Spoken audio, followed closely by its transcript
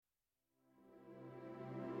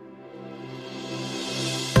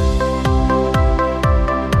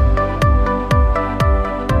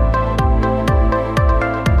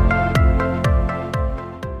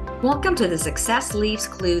Welcome to the Success Leaves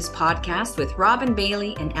Clues podcast with Robin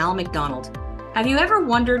Bailey and Al McDonald. Have you ever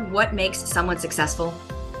wondered what makes someone successful?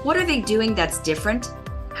 What are they doing that's different?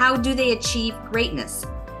 How do they achieve greatness?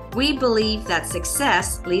 We believe that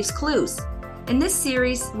success leaves clues. In this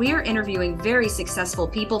series, we are interviewing very successful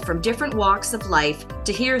people from different walks of life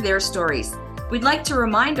to hear their stories. We'd like to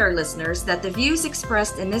remind our listeners that the views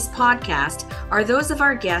expressed in this podcast are those of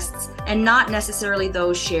our guests and not necessarily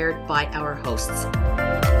those shared by our hosts.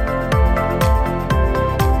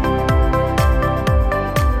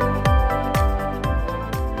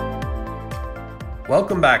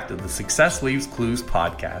 Welcome back to the Success Leaves Clues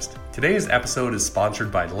podcast. Today's episode is sponsored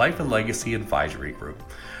by Life and Legacy Advisory Group.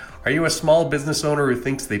 Are you a small business owner who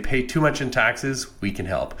thinks they pay too much in taxes? We can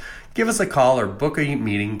help. Give us a call or book a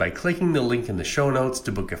meeting by clicking the link in the show notes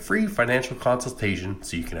to book a free financial consultation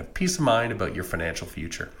so you can have peace of mind about your financial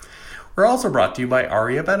future. We're also brought to you by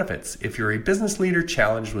ARIA Benefits. If you're a business leader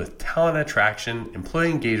challenged with talent attraction,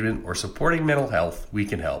 employee engagement, or supporting mental health, we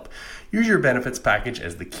can help. Use your benefits package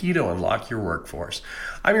as the key to unlock your workforce.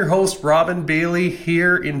 I'm your host, Robin Bailey,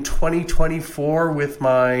 here in 2024 with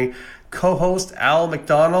my co-host, Al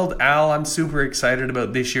McDonald. Al, I'm super excited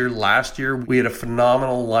about this year. Last year, we had a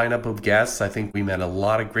phenomenal lineup of guests. I think we met a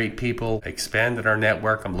lot of great people, expanded our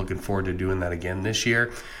network. I'm looking forward to doing that again this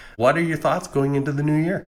year. What are your thoughts going into the new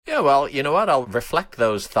year? Yeah, well, you know what? I'll reflect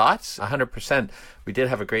those thoughts 100%. We did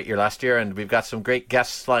have a great year last year, and we've got some great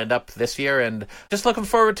guests lined up this year, and just looking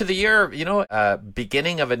forward to the year.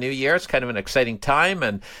 Beginning of a new year. It's kind of an exciting time,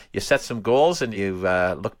 and you set some goals, and you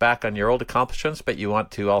look back on your old accomplishments, but you want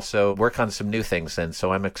to also work on some new things. And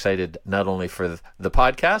so I'm excited not only for the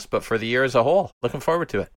podcast, but for the year as a whole. Looking forward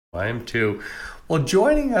to it. I am too. Well,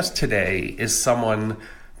 joining us today is someone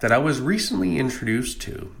that I was recently introduced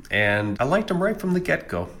to, and I liked him right from the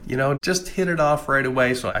get-go. Just hit it off right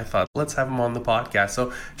away, so I thought, let's have him on the podcast.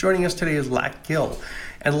 So joining us today is Gill.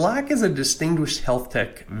 And Lac is a distinguished health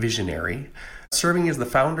tech visionary, serving as the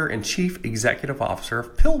founder and chief executive officer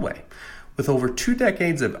of Pillway. With over 2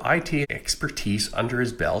 decades of IT expertise under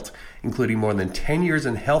his belt, including more than 10 years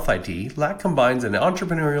in health IT, Lac combines an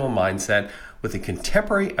entrepreneurial mindset with a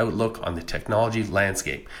contemporary outlook on the technology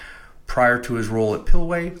landscape. Prior to his role at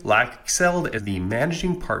Pillway, Lac excelled as the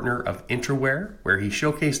managing partner of Interware, where he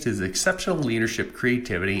showcased his exceptional leadership,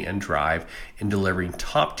 creativity, and drive in delivering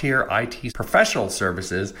top-tier IT professional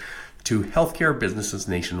services to healthcare businesses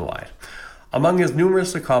nationwide. Among his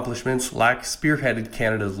numerous accomplishments, Lac spearheaded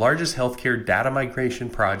Canada's largest healthcare data migration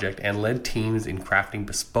project and led teams in crafting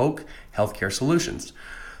bespoke healthcare solutions.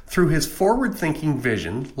 Through his forward-thinking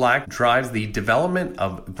vision, Lac drives the development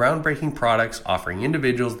of groundbreaking products, offering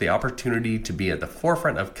individuals the opportunity to be at the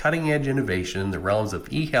forefront of cutting-edge innovation in the realms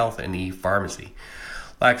of e-health and e-pharmacy.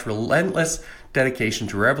 Lac's relentless dedication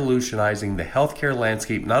to revolutionizing the healthcare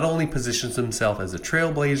landscape not only positions himself as a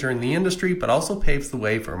trailblazer in the industry, but also paves the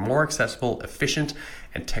way for a more accessible, efficient,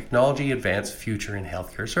 and technology-advanced future in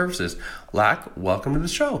healthcare services. Lac, welcome to the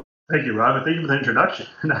show. Thank you, Robin. Thank you for the introduction.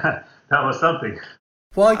 That was something.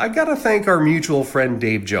 Well, I got to thank our mutual friend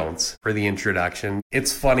Dave Jones for the introduction.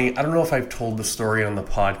 It's funny, I don't know if I've told the story on the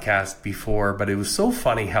podcast before, but it was so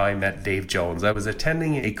funny how I met Dave Jones. I was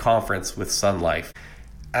attending a conference with Sun Life,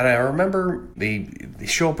 and I remember they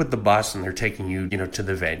show up with the bus and they're taking you, to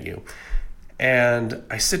the venue. And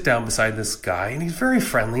I sit down beside this guy, and he's very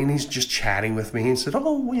friendly, and he's just chatting with me. He said,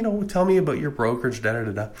 tell me about your brokerage,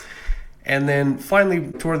 da-da-da-da. And then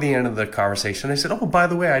finally, toward the end of the conversation, I said, by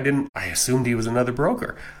the way, I assumed he was another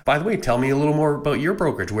broker. By the way, tell me a little more about your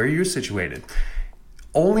brokerage. Where are you situated?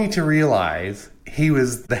 Only to realize he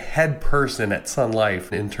was the head person at Sun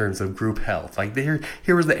Life in terms of group health. And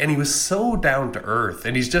he was so down to earth.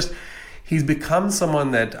 And he's become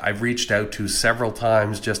someone that I've reached out to several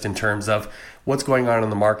times just in terms of what's going on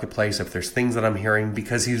in the marketplace, if there's things that I'm hearing,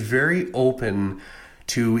 because he's very open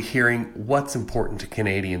to hearing what's important to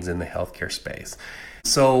Canadians in the healthcare space.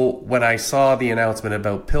 So when I saw the announcement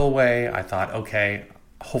about Pillway, I thought, okay,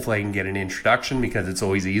 hopefully I can get an introduction, because it's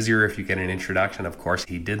always easier if you get an introduction. Of course,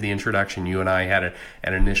 he did the introduction. You and I had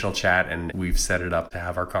an initial chat, and we've set it up to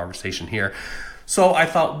have our conversation here. So I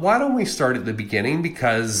thought, why don't we start at the beginning?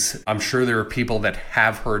 Because I'm sure there are people that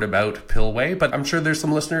have heard about Pillway, but I'm sure there's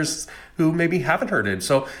some listeners who maybe haven't heard it.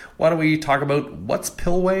 So why don't we talk about what's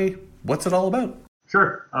Pillway? What's it all about?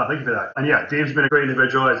 Sure. Thank you for that. And yeah, Dave's been a great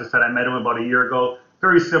individual. As I said, I met him about a year ago.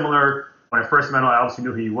 Very similar. When I first met him, I obviously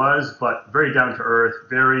knew who he was, but very down to earth,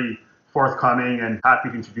 very forthcoming, and happy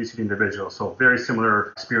to introduce you to the individual. So very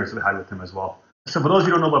similar experience that I had with him as well. So for those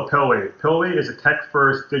who don't know about Pillway is a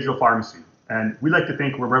tech-first digital pharmacy. And we like to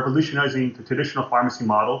think we're revolutionizing the traditional pharmacy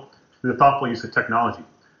model with a thoughtful use of technology.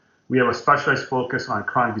 We have a specialized focus on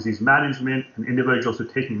chronic disease management and individuals who are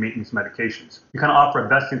taking maintenance medications. We kind of offer a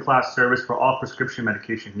best-in-class service for all prescription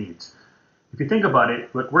medication needs. If you think about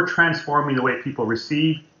it, look, we're transforming the way people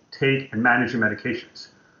receive, take, and manage their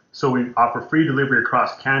medications. So we offer free delivery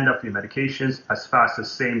across Canada for your medications as fast as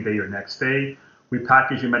same day or next day. We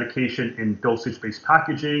package your medication in dosage-based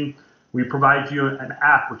packaging. We provide you an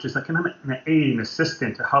app, which is like an aid, an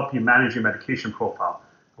assistant to help you manage your medication profile.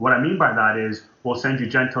 What I mean by that is we'll send you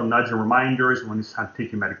gentle nudge and reminders when it's time to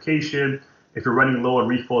take your medication. If you're running low on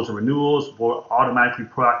refills or renewals, we'll automatically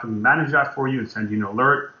proactively manage that for you and send you an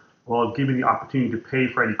alert. We'll give you the opportunity to pay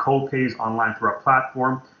for any co-pays online through our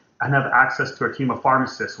platform and have access to our team of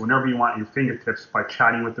pharmacists whenever you want at your fingertips by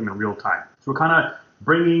chatting with them in real time. So we're kind of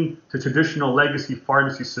bringing the traditional legacy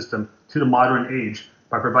pharmacy system to the modern age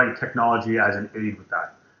by providing technology as an aid with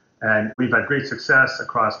that. And we've had great success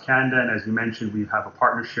across Canada. And as you mentioned, we have a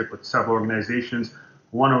partnership with several organizations,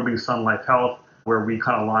 one of them being Sun Life Health, where we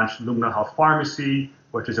kind of launched Luminal Health Pharmacy,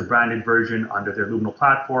 which is a branded version under their Luminal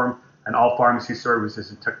platform. And all pharmacy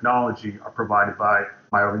services and technology are provided by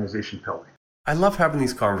my organization, Pillway. I love having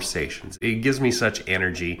these conversations. It gives me such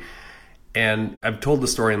energy. And I've told the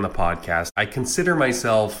story in the podcast. I consider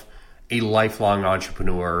myself a lifelong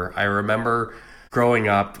entrepreneur. I remember growing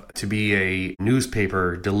up to be a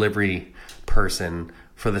newspaper delivery person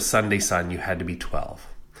for the Sunday Sun, you had to be 12.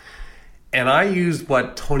 And I used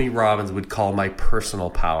what Tony Robbins would call my personal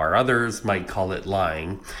power. Others might call it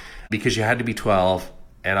lying, because you had to be 12.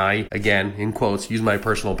 And I, again, in quotes, used my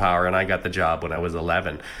personal power, and I got the job when I was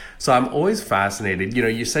 11. So I'm always fascinated. You know,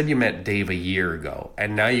 you said you met Dave a year ago,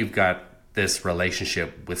 and now you've got this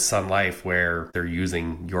relationship with Sun Life where they're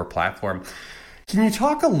using your platform. Can you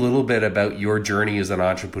talk a little bit about your journey as an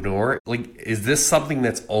entrepreneur? Like, is this something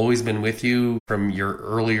that's always been with you from your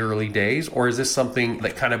early days, or is this something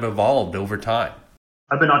that kind of evolved over time?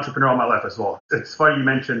 I've been an entrepreneur all my life as well. It's funny you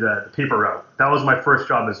mentioned the paper route. That was my first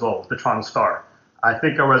job as well, the Toronto Star. I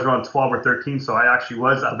think I was around 12 or 13, so I actually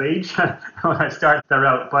was of age when I started that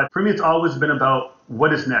route. But for me, it's always been about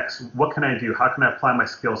what is next? What can I do? How can I apply my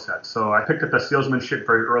skill set? So I picked up the salesmanship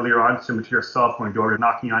very earlier on, similar to yourself, going door to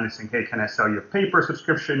knocking on and saying, hey, can I sell you a paper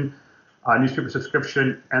subscription, newspaper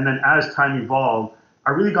subscription? And then as time evolved,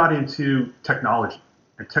 I really got into technology.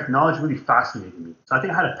 And technology really fascinated me. So I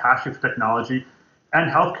think I had a passion for technology and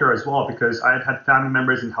healthcare as well, because I had had family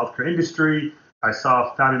members in the healthcare industry. I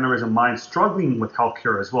saw family members of mine struggling with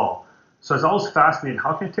healthcare as well. So I was always fascinated,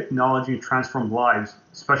 how can technology transform lives,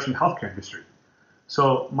 especially in the healthcare industry?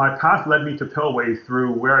 So my path led me to Pillway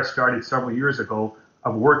through where I started several years ago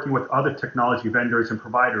of working with other technology vendors and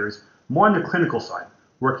providers, more on the clinical side,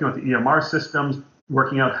 working with the EMR systems,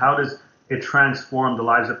 working out how does it transform the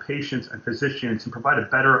lives of patients and physicians and provide a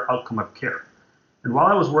better outcome of care. And while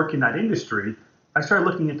I was working in that industry, I started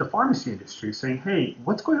looking at the pharmacy industry, saying, hey,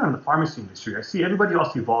 what's going on in the pharmacy industry? I see everybody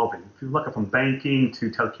else evolving. If you look at from banking to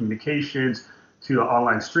telecommunications to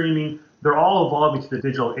online streaming, they're all evolving to the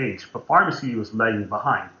digital age, but pharmacy was lagging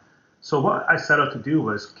behind. So what I set out to do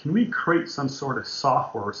was, can we create some sort of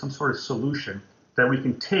software or some sort of solution that we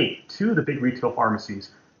can take to the big retail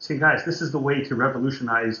pharmacies, saying, guys, this is the way to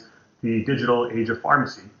revolutionize the digital age of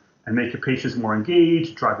pharmacy and make your patients more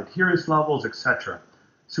engaged, drive adherence levels, etc.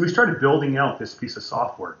 So we started building out this piece of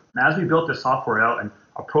software. And as we built this software out and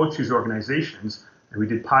approached these organizations, and we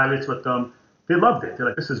did pilots with them, they loved it. They're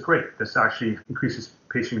like, this is great. This actually increases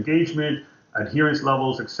patient engagement, adherence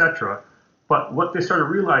levels, etc. But what they started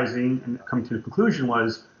realizing and coming to the conclusion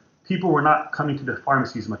was people were not coming to the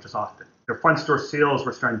pharmacies much as often. Their front store sales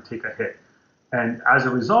were starting to take a hit. And as a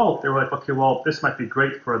result, they were like, okay, well, this might be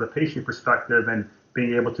great for the patient perspective and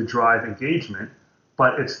being able to drive engagement,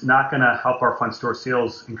 but it's not going to help our front store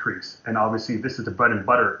sales increase. And obviously, this is the bread and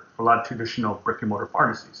butter for a lot of traditional brick and mortar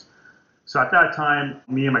pharmacies. So at that time,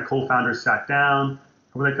 me and my co-founders sat down and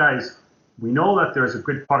we're like, guys, we know that there's a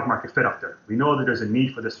good product market fit out there. We know that there's a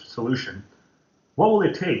need for this solution. What will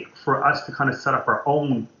it take for us to kind of set up our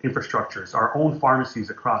own infrastructures, our own pharmacies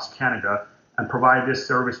across Canada and provide this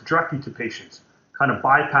service directly to patients, kind of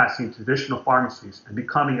bypassing traditional pharmacies and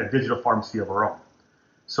becoming a digital pharmacy of our own?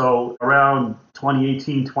 So around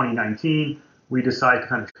 2018, 2019, we decided to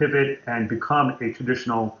kind of pivot and become a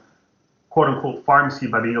traditional quote unquote pharmacy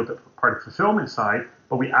by being able to part of the fulfillment side,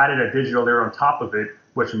 but we added a digital layer on top of it,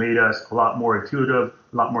 which made us a lot more intuitive,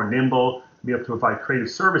 a lot more nimble, be able to provide creative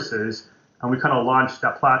services. And we kind of launched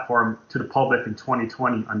that platform to the public in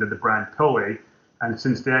 2020 under the brand Pillway. And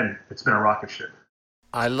since then, it's been a rocket ship.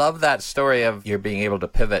 I love that story of you being able to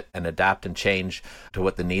pivot and adapt and change to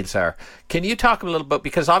what the needs are. Can you talk a little bit,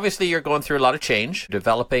 because obviously you're going through a lot of change,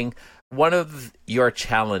 developing One of your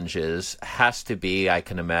challenges has to be, I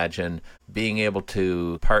can imagine, being able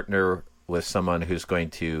to partner with someone who's going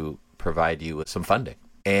to provide you with some funding.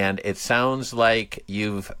 And it sounds like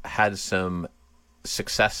you've had some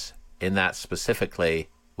success in that specifically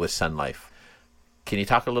with Sun Life. Can you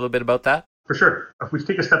talk a little bit about that? For sure. If we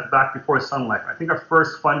take a step back before Sun Life, I think our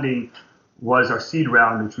first funding was our seed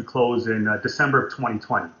round, which we closed in December of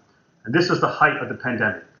 2020. And this was the height of the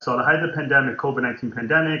pandemic. So the height of the pandemic, COVID-19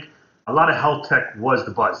 pandemic, a lot of health tech was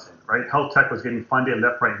the buzz then, right? Health tech was getting funded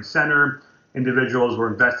left, right, and center. Individuals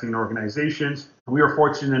were investing in organizations. We were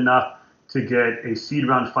fortunate enough to get a seed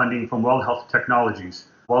round funding from Well Health Technologies.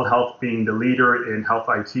 Well Health being the leader in health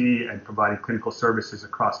IT and providing clinical services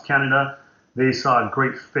across Canada. They saw a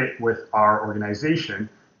great fit with our organization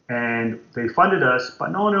and they funded us,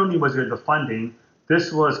 but not only was there the funding,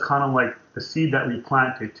 this was kind of like the seed that we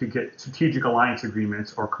planted to get strategic alliance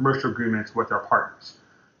agreements or commercial agreements with our partners.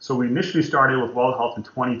 So we initially started with Well Health in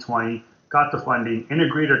 2020, got the funding,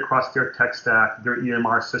 integrated across their tech stack, their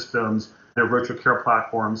EMR systems, their virtual care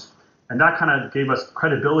platforms, and that kind of gave us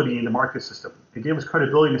credibility in the market system. It gave us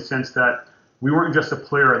credibility in the sense that we weren't just a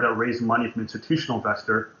player that raised money from an institutional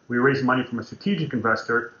investor, we raised money from a strategic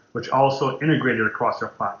investor, which also integrated across our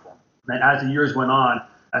platform. And as the years went on,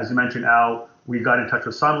 as you mentioned, Al, we got in touch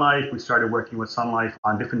with Sun Life. We started working with Sun Life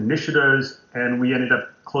on different initiatives, and we ended up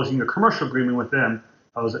closing a commercial agreement with them.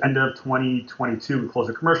 It was the end of 2022. We closed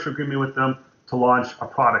a commercial agreement with them to launch a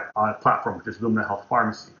product on a platform, which is Lumina Health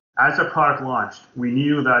Pharmacy. As the product launched, we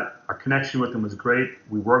knew that our connection with them was great.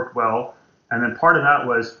 We worked well. And then part of that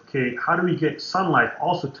was, okay, how do we get Sun Life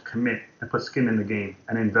also to commit and put skin in the game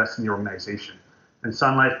and invest in the organization? And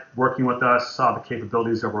Sun Life, working with us, saw the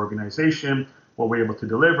capabilities of our organization, what we're able to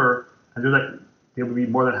deliver, and they're like, they would be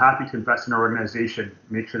more than happy to invest in our organization,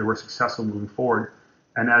 make sure that we're successful moving forward.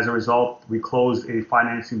 And as a result, we closed a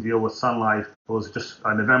financing deal with Sun Life. It was just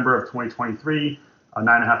November of 2023,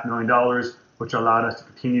 $9.5 million, which allowed us to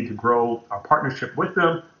continue to grow our partnership with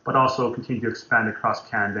them, but also continue to expand across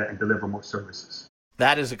Canada and deliver more services.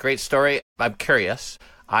 That is a great story. I'm curious.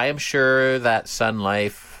 I am sure that Sun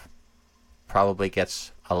Life probably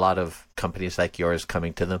gets a lot of companies like yours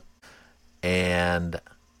coming to them, and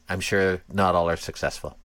I'm sure not all are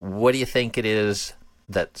successful. What do you think it is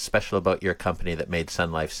that's special about your company that made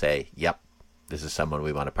Sun Life say, yep, this is someone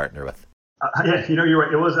we want to partner with? Yeah, you're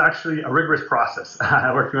right. It was actually a rigorous process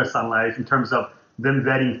working with Sun Life in terms of them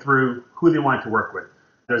vetting through who they wanted to work with.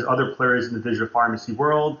 There's other players in the digital pharmacy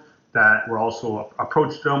world that were also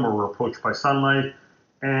approached them or were approached by Sun Life.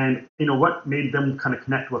 And what made them kind of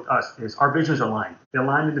connect with us is our visions are aligned. They're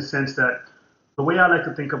aligned in the sense that the way I like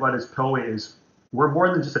to think about it as Pillway is we're more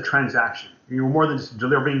than just a transaction. We're more than just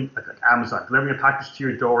delivering like Amazon, delivering a package to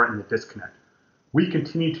your door and a disconnect. We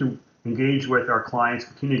continue to engage with our clients,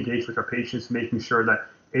 continue to engage with our patients, making sure that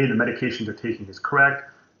the medications they're taking is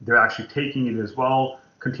correct, they're actually taking it as well,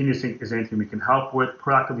 continue to see is there anything we can help with,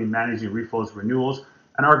 proactively managing refills, renewals.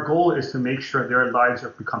 And our goal is to make sure their lives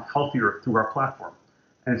have become healthier through our platform.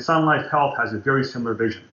 And Sun Life Health has a very similar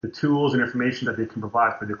vision. The tools and information that they can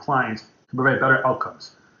provide for their clients can provide better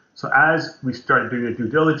outcomes. So as we started doing the due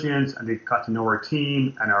diligence and they got to know our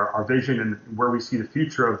team and our vision and where we see the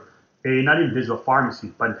future of not even digital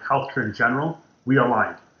pharmacy, but healthcare in general, we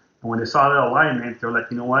aligned. And when they saw that alignment, they're like,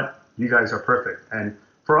 you know what, you guys are perfect. And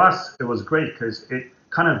for us, it was great because it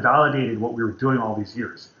kind of validated what we were doing all these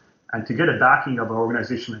years. And to get a backing of an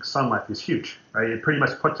organization like Sun Life is huge, right? It pretty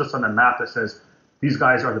much puts us on the map that says, these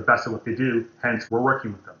guys are the best at what they do, hence we're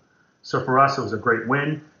working with them. So for us, it was a great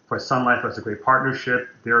win. For Sun Life, it was a great partnership.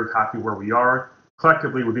 They're happy where we are.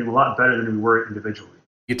 Collectively, we're doing a lot better than we were individually.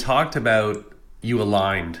 You talked about you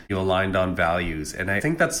aligned on values. And I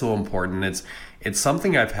think that's so important. It's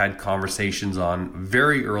something I've had conversations on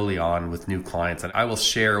very early on with new clients. And I will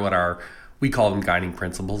share what we call them guiding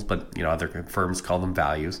principles, but other firms call them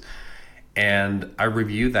values. And I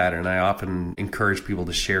review that and I often encourage people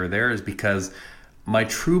to share theirs because my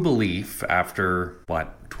true belief after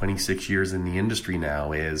 26 years in the industry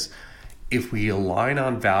now is if we align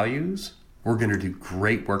on values, we're going to do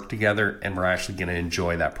great work together and we're actually going to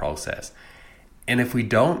enjoy that process. And if we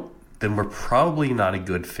don't, then we're probably not a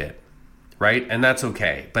good fit, right? And that's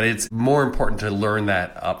okay. But it's more important to learn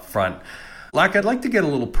that up front. I'd like to get a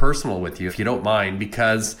little personal with you, if you don't mind,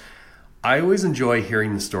 because I always enjoy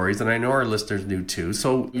hearing the stories, and I know our listeners do too.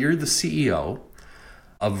 So you're the CEO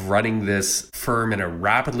of running this firm in a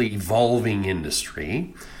rapidly evolving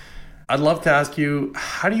industry. I'd love to ask you,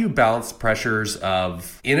 how do you balance the pressures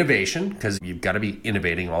of innovation? Because you've got to be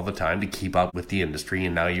innovating all the time to keep up with the industry.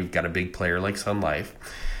 And now you've got a big player like Sun Life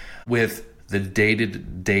with the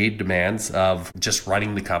day-to-day demands of just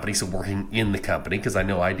running the company, so working in the company, because I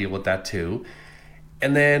know I deal with that too.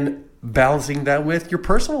 And then balancing that with your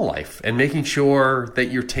personal life and making sure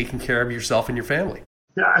that you're taking care of yourself and your family.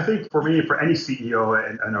 Yeah, I think for me, for any CEO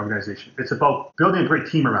in an organization, it's about building a great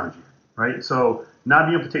team around you, right? So not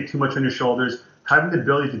being able to take too much on your shoulders, having the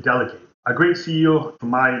ability to delegate. A great CEO, from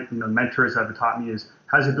my mentors that have taught me, has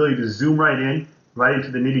the ability to zoom right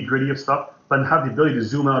into the nitty gritty of stuff, but have the ability to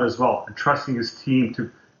zoom out as well and trusting his team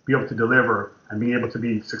to be able to deliver and being able to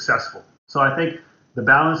be successful. So I think the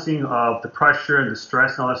balancing of the pressure and the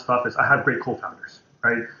stress and all that stuff is I have great co-founders,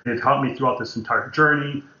 right? They've helped me throughout this entire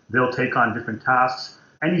journey. They'll take on different tasks.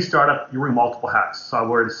 Any startup, you're wearing multiple hats. So I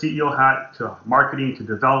wear the CEO hat to marketing, to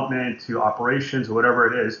development, to operations, or whatever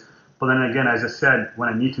it is. But then again, as I said, when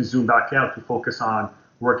I need to zoom back out to focus on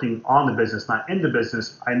working on the business, not in the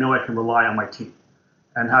business, I know I can rely on my team.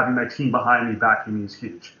 And having my team behind me, backing me is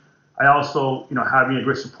huge. I also, having a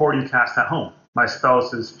great supporting cast at home. My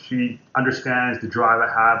spouse she understands the drive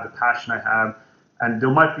I have, the passion I have. And there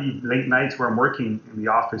might be late nights where I'm working in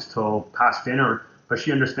the office till past dinner, but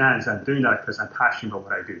she understands I'm doing that because I'm passionate about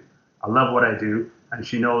what I do. I love what I do, and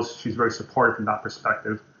she knows she's very supportive from that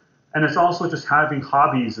perspective. And it's also just having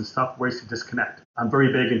hobbies and stuff, ways to disconnect. I'm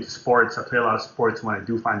very big into sports. I play a lot of sports when I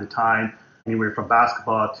do find the time, anywhere from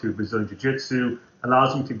basketball to Brazilian Jiu-Jitsu.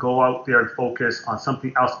 Allows me to go out there and focus on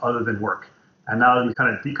something else other than work. And now we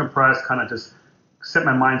kind of decompress, kind of just set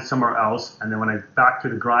my mind somewhere else. And then when I'm back to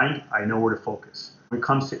the grind, I know where to focus. When it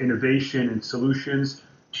comes to innovation and solutions,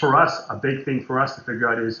 for us, a big thing for us to figure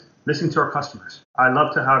out is listening to our customers. I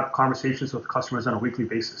love to have conversations with customers on a weekly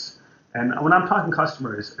basis. And when I'm talking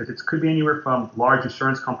customers, it could be anywhere from large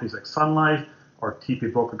insurance companies like Sun Life or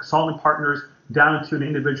TP Broker Consulting Partners down to an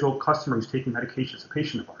individual customer who's taking medications, a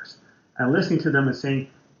patient of ours. And listening to them and saying,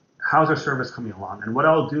 how's our service coming along? And what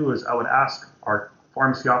I'll do is I would ask our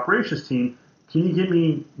pharmacy operations team, can you give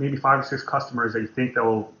me maybe 5 or 6 customers that you think that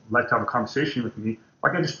will like to have a conversation with me?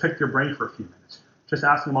 Or I can just pick their brain for a few minutes. Just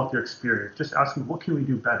ask them about their experience. Just ask them, what can we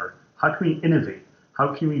do better? How can we innovate?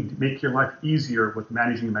 How can we make your life easier with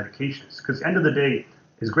managing your medications? Because at the end of the day,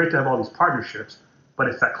 it's great to have all these partnerships, but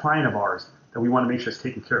it's that client of ours that we want to make sure is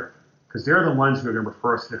taken care of. Because they're the ones who are going to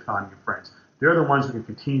refer us to their family and friends. They're the ones who can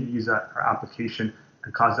continue to use our application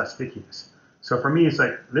and cause that stickiness. So for me, it's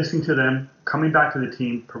like listening to them, coming back to the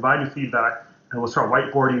team, providing feedback, and we'll start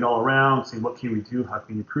whiteboarding it all around, saying what can we do, how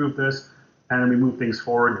can we improve this, and then we move things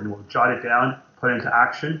forward and we'll jot it down, put it into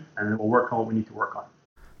action, and then we'll work on what we need to work on.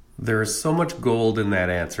 There is so much gold in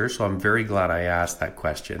that answer, so I'm very glad I asked that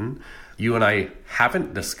question. You and I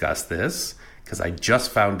haven't discussed this because I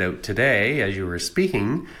just found out today as you were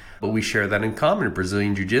speaking, but we share that in common,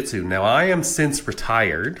 Brazilian Jiu-Jitsu. Now, I am since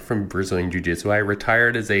retired from Brazilian Jiu-Jitsu. I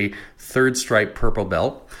retired as a 3rd stripe purple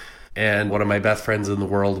belt, and one of my best friends in the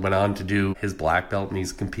world went on to do his black belt, and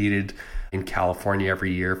he's competed in California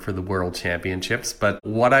every year for the World Championships. But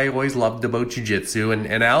what I always loved about Jiu-Jitsu,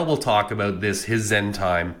 and Al will talk about this, his Zen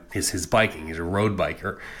time, is his biking. He's a road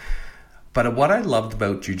biker. But what I loved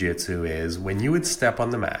about Jiu-Jitsu is when you would step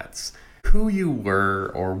on the mats, who you were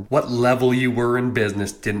or what level you were in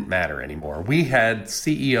business didn't matter anymore. We had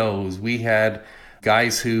CEOs, we had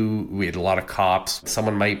guys we had a lot of cops,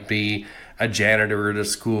 someone might be a janitor at a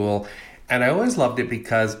school. And I always loved it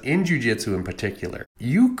because in Jiu-Jitsu in particular,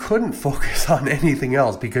 you couldn't focus on anything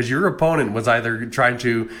else because your opponent was either trying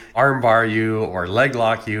to armbar you or leg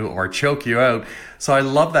lock you or choke you out. So I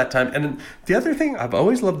love that time. And the other thing I've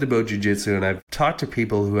always loved about Jiu-Jitsu, and I've talked to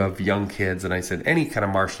people who have young kids, and I said any kind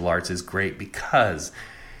of martial arts is great because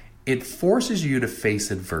it forces you to face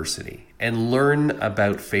adversity and learn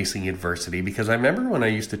about facing adversity. Because I remember when I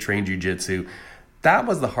used to train Jiu-Jitsu, that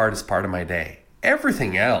was the hardest part of my day.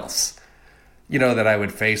 Everything else that I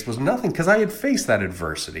would face was nothing because I had faced that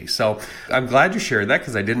adversity. So I'm glad you shared that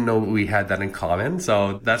because I didn't know we had that in common.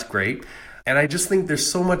 So that's great. And I just think there's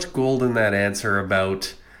so much gold in that answer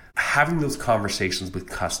about having those conversations with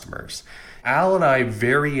customers. Al and I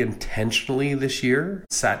very intentionally this year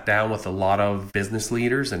sat down with a lot of business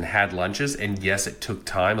leaders and had lunches. And yes, it took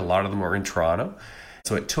time. A lot of them were in Toronto.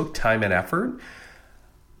 So it took time and effort.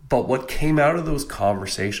 But what came out of those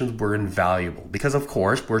conversations were invaluable because, of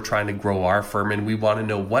course, we're trying to grow our firm and we want to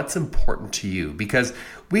know what's important to you because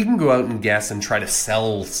we can go out and guess and try to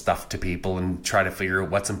sell stuff to people and try to figure out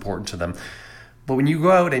what's important to them. But when you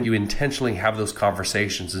go out and you intentionally have those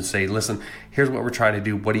conversations and say, listen, here's what we're trying to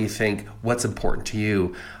do. What do you think? What's important to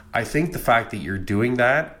you? I think the fact that you're doing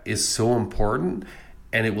that is so important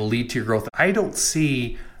and it will lead to your growth. I don't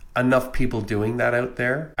see enough people doing that out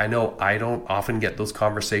there. I know I don't often get those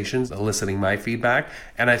conversations eliciting my feedback,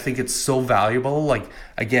 and I think it's so valuable. Like,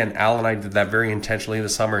 again, Al and I did that very intentionally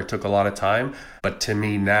this summer. It took a lot of time, but to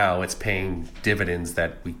me now it's paying dividends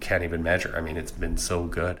that we can't even measure. I mean, it's been so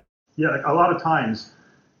good. Yeah, like a lot of times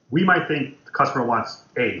we might think the customer wants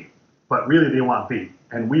A, but really they want B.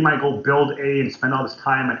 And we might go build A and spend all this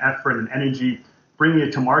time and effort and energy bringing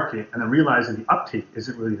it to market and then realizing the uptake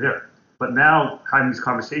isn't really there. But now having these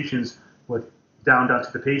conversations with down to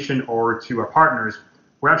the patient or to our partners,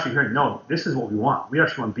 we're actually hearing, no, this is what we want. We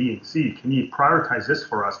actually want B and C. Can you prioritize this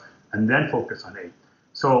for us and then focus on A?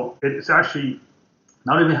 So it's actually,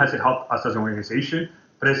 not only has it helped us as an organization,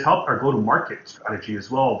 but it's helped our go-to-market strategy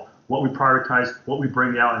as well. What we prioritize, what we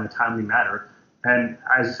bring out in a timely manner. And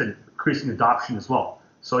as I said, increasing adoption as well.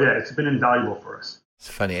 So yeah, it's been invaluable for us. It's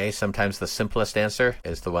funny, eh? Sometimes the simplest answer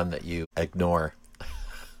is the one that you ignore.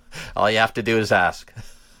 All you have to do is ask.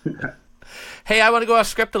 Hey, I want to go off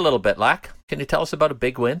script a little bit, Lack. Can you tell us about a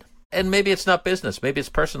big win? And maybe it's not business, maybe it's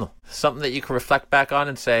personal. Something that you can reflect back on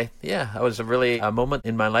and say, yeah, that was a moment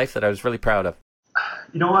in my life that I was really proud of.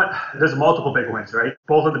 You know what? There's multiple big wins, right?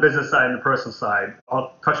 Both on the business side and the personal side.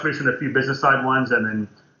 I'll touch base on a few business side ones and then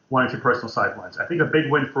one or two personal side ones. I think a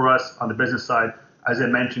big win for us on the business side, as I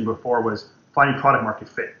mentioned before, was finding product market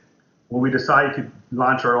fit. When we decided to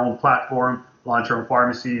launch our own platform, launch our own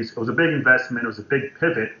pharmacies, it was a big investment, it was a big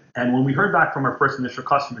pivot. And when we heard back from our first initial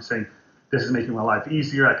customers saying, this is making my life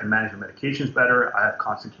easier, I can manage my medications better, I have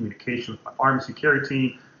constant communication with my pharmacy care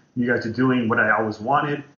team, you guys are doing what I always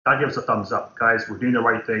wanted, that gives us a thumbs up. Guys, we're doing the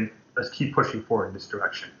right thing, let's keep pushing forward in this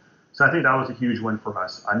direction. So I think that was a huge win for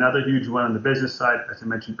us. Another huge win on the business side, as I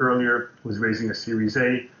mentioned earlier, was raising a Series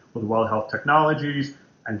A with Well Health Technologies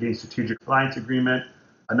and getting strategic alliance agreement.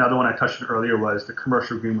 Another one I touched on earlier was the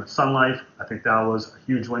commercial agreement with Sun Life. I think that was a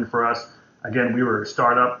huge win for us. Again, we were a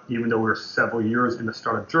startup, even though we were several years in the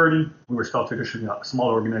startup journey. We were still traditionally a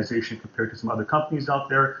smaller organization compared to some other companies out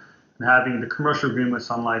there. And having the commercial agreement with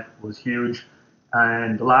Sun Life was huge.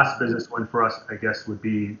 And the last business win for us, I guess, would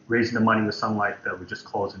be raising the money with Sun Life that we just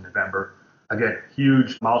closed in November. Again,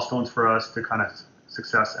 huge milestones for us to kind of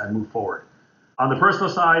success and move forward. On the personal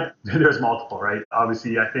side, there's multiple, right?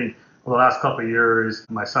 Obviously, I think over the last couple of years,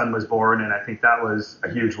 my son was born, and I think that was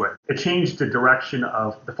a huge win. It changed the direction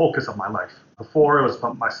of the focus of my life. Before, it was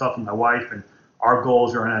about myself and my wife and our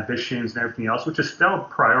goals, our ambitions, and everything else, which is still a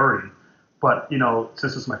priority. But,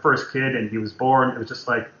 since it was my first kid and he was born, it was just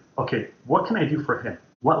like, okay, what can I do for him?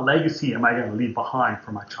 What legacy am I going to leave behind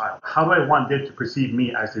for my child? How do I want them to perceive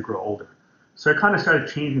me as they grow older? So I kind of started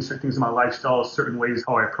changing certain things in my lifestyle, certain ways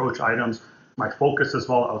how I approach items, my focus as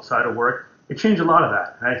well outside of work. It changed a lot of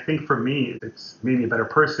that. And I think for me, it's made me a better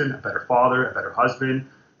person, a better father, a better husband,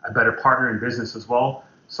 a better partner in business as well.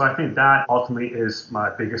 So I think that ultimately is my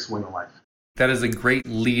biggest win in life. That is a great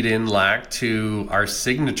lead-in, Lack, to our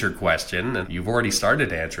signature question. And you've already started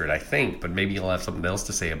to answer it, I think, but maybe you'll have something else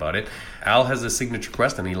to say about it. Al has a signature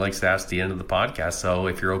question he likes to ask at the end of the podcast. So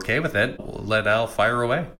if you're okay with it, we'll let Al fire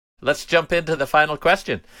away. Let's jump into the final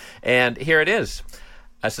question. And here it is.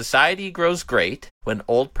 A society grows great when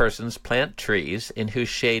old persons plant trees in whose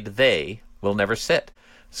shade they will never sit.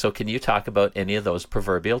 So can you talk about any of those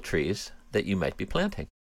proverbial trees that you might be planting?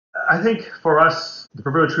 I think for us, the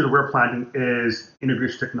proverbial tree that we're planting is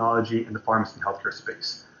integration technology in the pharmacy and healthcare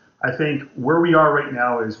space. I think where we are right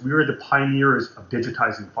now is we are the pioneers of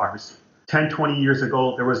digitizing pharmacy. 10, 20 years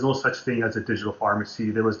ago, there was no such thing as a digital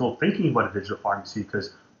pharmacy. There was no thinking about a digital pharmacy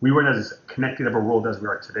because we weren't as connected of a world as we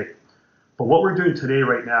are today. But what we're doing today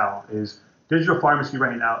right now is digital pharmacy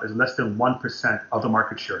right now is less than 1% of the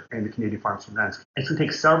market share in the Canadian pharmacy landscape. It's going to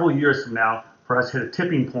take several years from now for us to hit a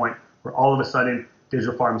tipping point where all of a sudden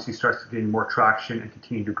digital pharmacy starts to gain more traction and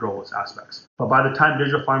continue to grow those aspects. But by the time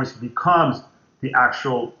digital pharmacy becomes the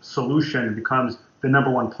actual solution and becomes the number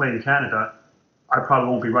one play in Canada, I probably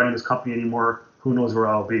won't be running this company anymore. Who knows where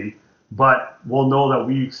I'll be. But we'll know that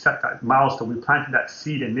we set that milestone. We planted that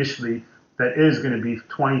seed initially that is going to be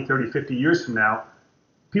 20, 30, 50 years from now.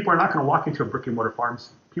 People are not going to walk into a brick and mortar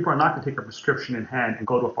pharmacy. People are not going to take a prescription in hand and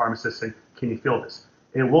go to a pharmacist and say, can you fill this?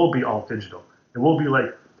 It will be all digital. It will be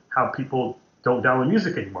like how people don't download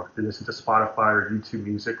music anymore. They listen to Spotify or YouTube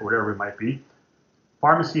music or whatever it might be.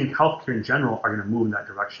 Pharmacy and healthcare in general are going to move in that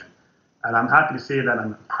direction. And I'm happy to say that,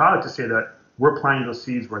 I'm proud to say that we're planting those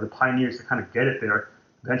seeds. We're the pioneers to kind of get it there.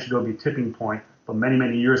 Eventually there'll be a tipping point, but many,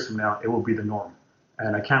 many years from now, it will be the norm.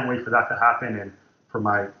 And I can't wait for that to happen and for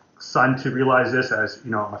my son to realize this as,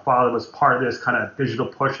 my father was part of this kind of digital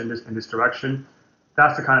push in this direction.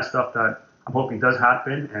 That's the kind of stuff that I'm hoping does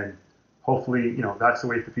happen, and hopefully, that's the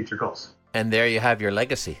way the future goes. And there you have your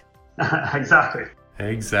legacy. Exactly.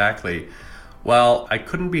 Exactly. Well, I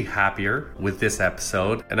couldn't be happier with this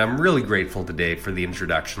episode, and I'm really grateful today for the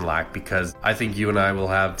introduction, Lack, because I think you and I will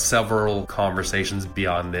have several conversations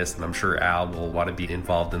beyond this, and I'm sure Al will want to be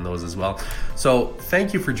involved in those as well. So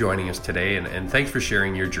thank you for joining us today, and thanks for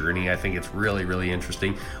sharing your journey. I think it's really, really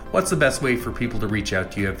interesting. What's the best way for people to reach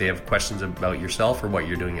out to you if they have questions about yourself or what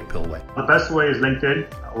you're doing at Pillway? The best way is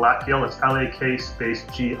LinkedIn, Lack Gill. It's LAK space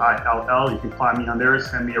GILL. You can find me on there,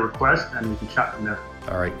 send me a request, and we can chat from there.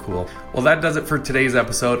 All right, cool. Well, that does it for today's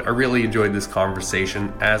episode. I really enjoyed this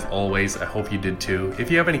conversation. As always, I hope you did too. If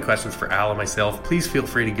you have any questions for Al and myself, please feel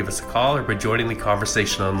free to give us a call or by joining the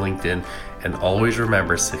conversation on LinkedIn. And always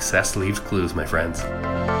remember, success leaves clues, my friends.